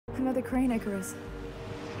talking about the crane, Icarus?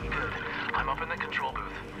 Good. I'm up in the control booth.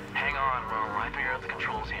 Hang on while I figure out the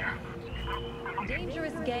controls here.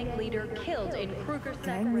 Dangerous gang leader killed in Kruger sector.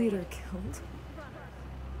 Gang leader killed?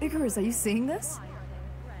 Icarus, are you seeing this?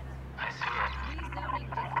 I see it.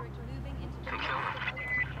 They killed him.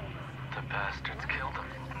 The bastards killed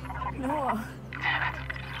him. Noah. Damn it.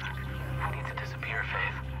 We need to disappear,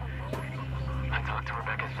 Faith. I talked to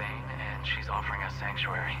Rebecca Thane, and she's offering us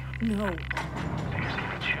sanctuary. No. Figures can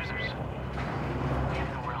be choosers. We have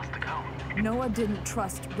nowhere else to go. Noah didn't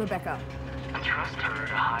trust Rebecca. I trust her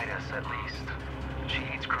to hide us, at least. She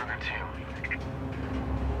hates Kruger, too.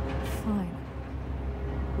 Fine.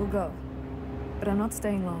 We'll go. But I'm not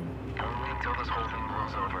staying long. Only until this whole thing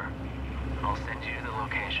blows over. I'll send you the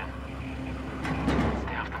location.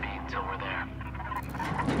 Stay off the beat until we're there.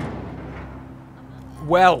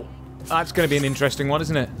 Well, that's going to be an interesting one,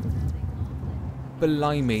 isn't it?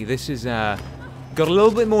 Blimey, this is got a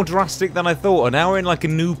little bit more drastic than I thought. And now we're in like a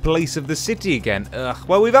new place of the city again. Ugh.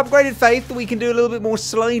 Well, we've upgraded Faith. We can do a little bit more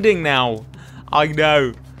sliding now. I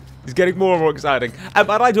know. It's getting more and more exciting. I'd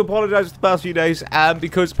like to apologise for the past few days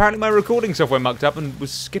because apparently my recording software mucked up and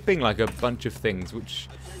was skipping like a bunch of things, which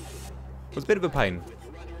was a bit of a pain.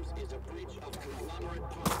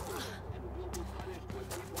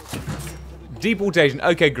 Deportation.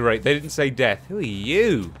 Okay, great. They didn't say death. Who are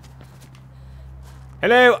you?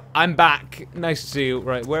 Hello, I'm back. Nice to see you.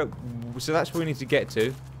 Right, where? So that's where we need to get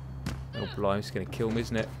to. Oh, blimey, it's going to kill me,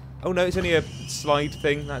 isn't it? Oh no, it's only a slide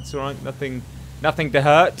thing. That's all right. Nothing to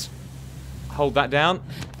hurt. Hold that down.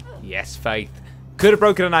 Yes, Faith. Could have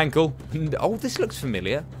broken an ankle. Oh, this looks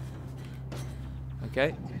familiar.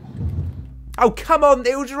 Okay. Oh, come on.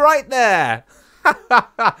 It was right there.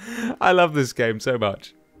 I love this game so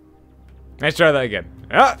much. Let's try that again.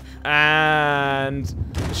 And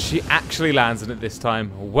she actually lands in it this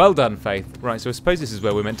time. Well done, Faith. Right, so I suppose this is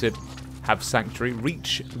where we're meant to have sanctuary.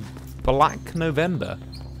 Reach Black November.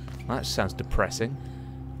 That sounds depressing.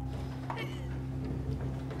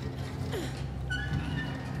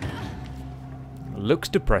 Looks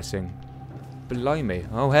depressing. Blimey.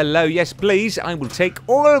 Oh, hello. Yes, please. I will take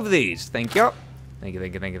all of these. Thank you. Thank you,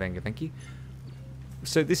 thank you, thank you, thank you, thank you.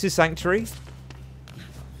 So this is sanctuary.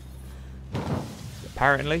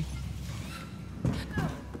 Apparently.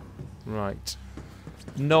 Right.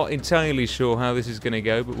 Not entirely sure how this is going to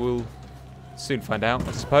go, but we'll soon find out,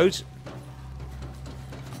 I suppose.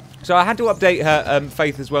 So I had to update her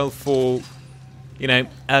Faith as well for, you know,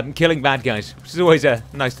 killing bad guys, which is always a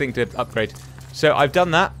nice thing to upgrade. So I've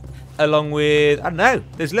done that, along with, I don't know,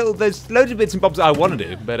 there's loads of bits and bobs that I want to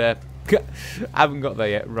do, but I haven't got there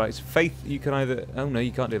yet. Right, so Faith, you can either, oh no,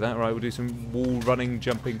 you can't do that. Right, we'll do some wall running,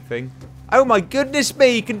 jumping thing. Oh my goodness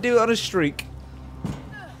me, you can do it on a streak.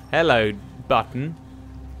 Hello, button.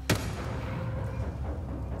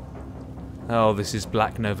 Oh, this is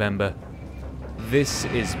Black November. This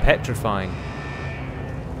is petrifying.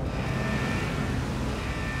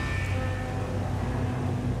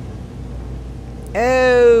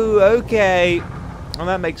 Oh, okay. Well,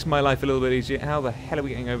 that makes my life a little bit easier. How the hell are we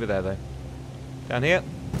getting over there, though? Down here?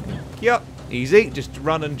 Yup. Easy. Just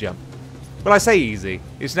run and jump. Well, I say easy.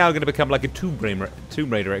 It's now going to become like a Tomb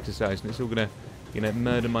Raider exercise, and it's all going to, you know,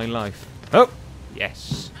 murder my life. Oh!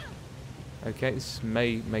 Yes. Okay, this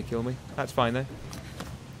may kill me. That's fine, though.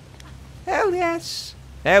 Hell yes!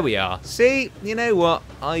 There we are. See? You know what?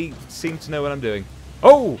 I seem to know what I'm doing.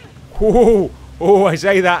 Oh! Whoa! Oh, I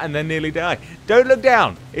say that and then nearly die. Don't look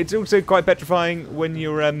down. It's also quite petrifying when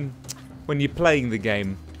you're playing the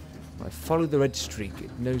game. Right, follow the red streak. It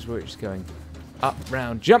knows where it's going. Up,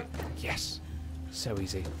 round, jump. Yes. So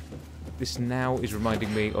easy. This now is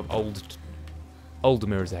reminding me of old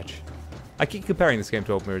Mirror's Edge. I keep comparing this game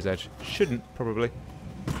to old Mirror's Edge. Shouldn't, probably.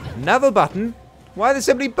 Another button? Why are there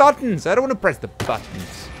so many buttons? I don't want to press the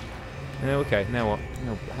buttons. Oh, okay, now what?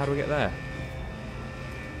 No, how do I get there?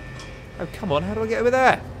 Oh, come on, how do I get over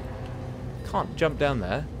there? Can't jump down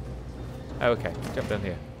there. Oh, okay, jump down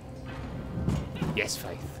here. Yes,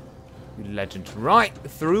 Faith. You legend. Right,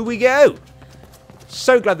 through we go.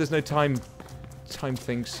 So glad there's no time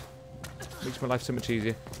things. Makes my life so much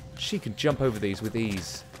easier. She can jump over these with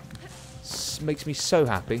ease. Makes me so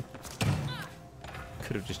happy.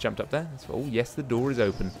 Could have just jumped up there. Oh, yes, the door is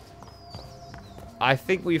open. I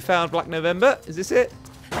think we found Black November. Is this it?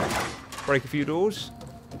 Break a few doors.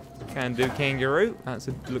 Can do kangaroo.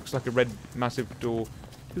 Looks like a red massive door.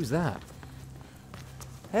 Who's that?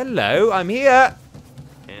 Hello, I'm here.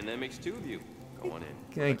 And that makes two of you. Go on in.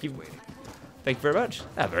 Thank you. Thank you very much.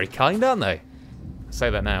 They're very kind, aren't they? I'll say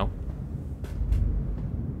that now.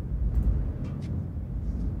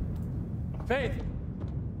 Faith!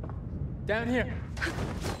 Down here.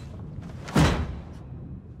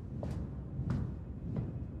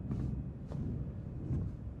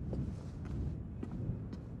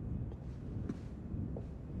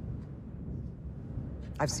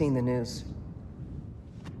 I've seen the news.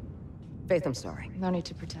 Faith, I'm sorry. No need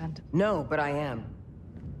to pretend. No, but I am.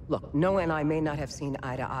 Look, Noah and I may not have seen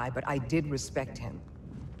eye to eye, but I did respect him.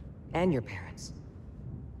 And your parents.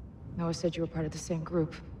 Noah said you were part of the same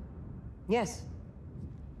group. Yes.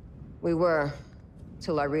 We were.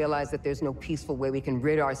 Till I realized that there's no peaceful way we can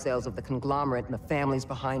rid ourselves of the conglomerate and the families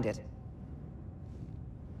behind it.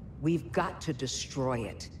 We've got to destroy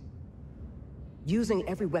it. Using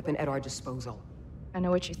every weapon at our disposal. I know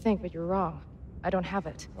what you think, but you're wrong. I don't have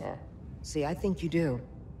it. Yeah. See, I think you do.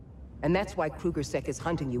 And that's why Krugersek is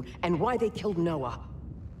hunting you, and why they killed Noah.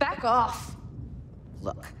 Back off!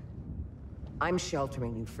 Look, I'm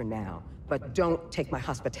sheltering you for now, but don't take my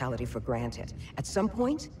hospitality for granted. At some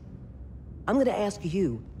point, I'm gonna ask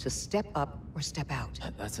you to step up or step out.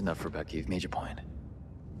 That's enough, Rebecca. You've made your point.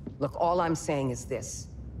 Look, all I'm saying is this.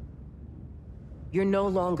 You're no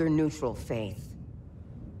longer neutral, Faith.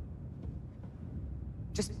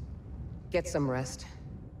 Just get some rest.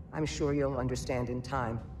 I'm sure you'll understand in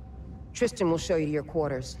time. Tristan will show you your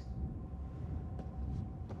quarters.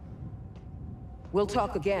 We'll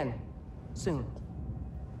talk again, soon.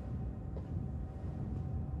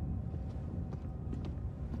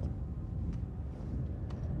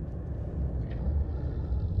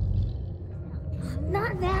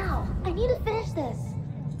 Not now. I need to finish this.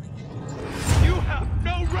 You have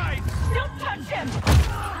no right! Don't touch him!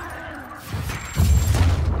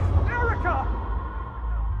 Erica!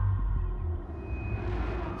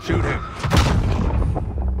 Shoot him.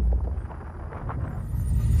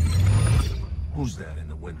 Who's that in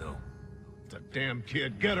the window? It's a damn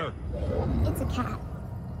kid. Get her! It's a cat.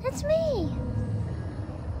 It's me.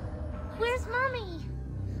 Where's Mommy?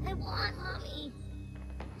 I want Mommy.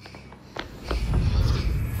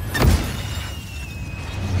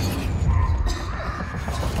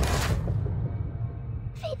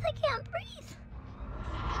 Faith, I can't breathe.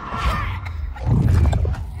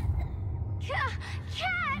 Cat!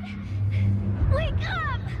 Wake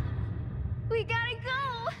up! We gotta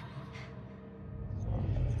go!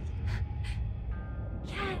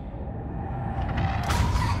 Cat.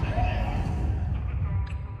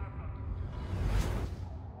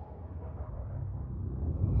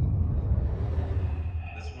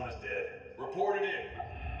 This one is dead. Report it in.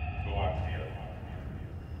 Go after the other one.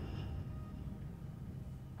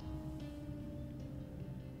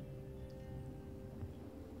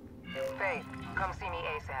 Faith, come see me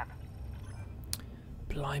ASAP.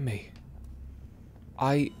 Blimey.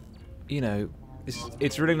 You know,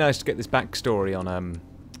 it's really nice to get this backstory on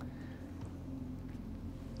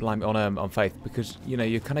on Faith, because you know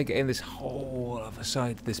you're kind of getting this whole other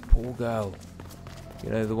side of this poor girl. You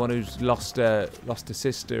know, the one who's lost her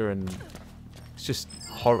sister, and it's just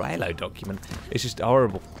horrible. Hello, document. It's just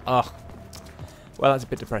horrible. Ugh. Well, that's a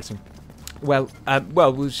bit depressing. Well,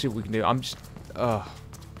 we'll see what we can do. I'm just,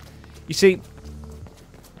 you see,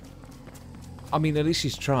 I mean, at least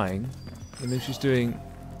she's trying. You know, she's doing.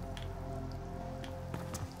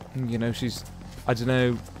 You know, she's. I don't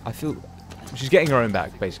know. I feel she's getting her own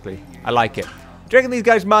back, basically. I like it. Do you reckon these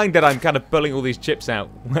guys mind that I'm kind of pulling all these chips out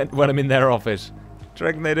when I'm in their office? Do you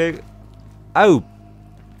reckon they do? Oh,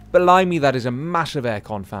 blimey, that is a massive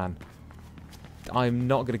aircon fan. I'm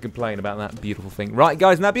not going to complain about that beautiful thing. Right,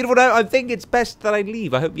 guys, on that beautiful note, I think it's best that I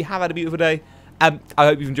leave. I hope you have had a beautiful day. I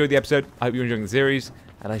hope you've enjoyed the episode. I hope you're enjoying the series.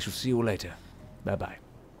 And I shall see you all later. Bye-bye.